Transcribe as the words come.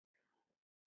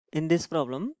In this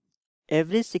problem,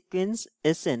 every sequence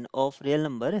Sn of real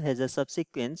number has a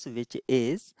subsequence which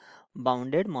is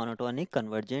bounded, monotonic,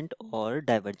 convergent or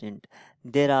divergent.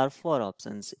 There are 4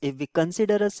 options. If we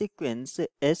consider a sequence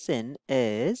Sn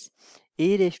as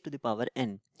e raised to the power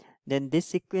n, then this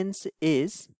sequence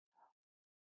is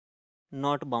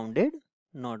not bounded,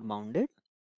 or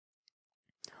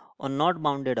not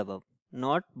bounded above,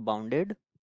 not bounded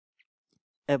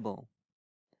above.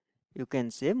 You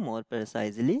can say more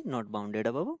precisely, not bounded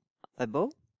above.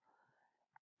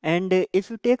 And if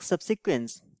you take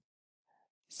subsequence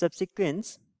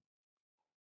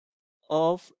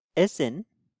of Sn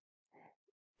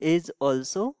is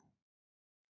also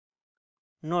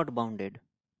not bounded.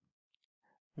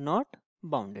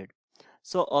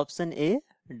 So option A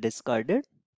discarded.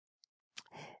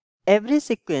 Every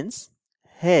sequence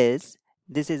has,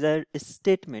 this is a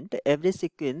statement, every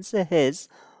sequence has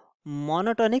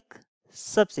monotonic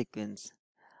subsequence.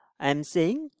 I am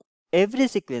saying every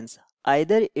sequence,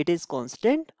 either it is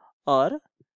constant or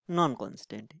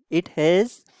non-constant. It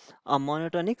has a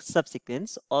monotonic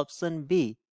subsequence. Option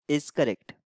B is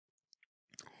correct.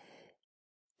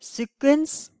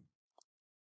 Subsequence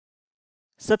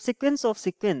of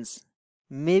sequence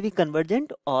may be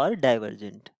convergent or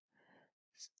divergent.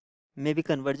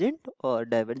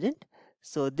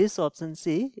 So this option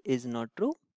C is not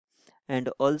true, and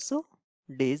also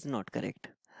D is not correct.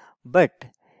 But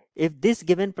if this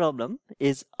given problem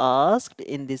is asked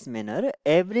in this manner,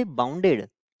 every bounded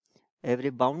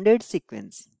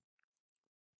sequence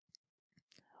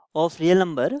of real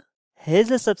number has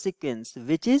a subsequence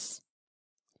which is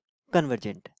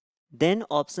convergent, then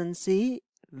option C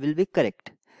will be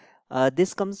correct.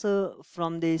 This comes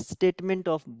from the statement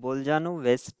of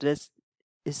Bolzano-Weierstrass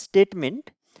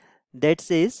statement that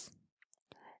says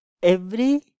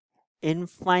every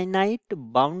infinite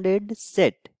bounded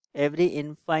set has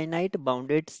a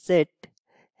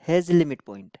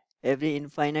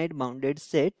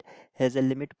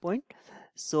limit point.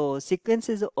 So sequence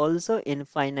is also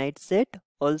infinite set.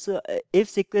 Also, if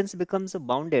sequence becomes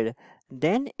bounded,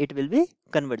 then it will be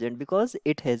convergent because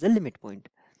it has a limit point.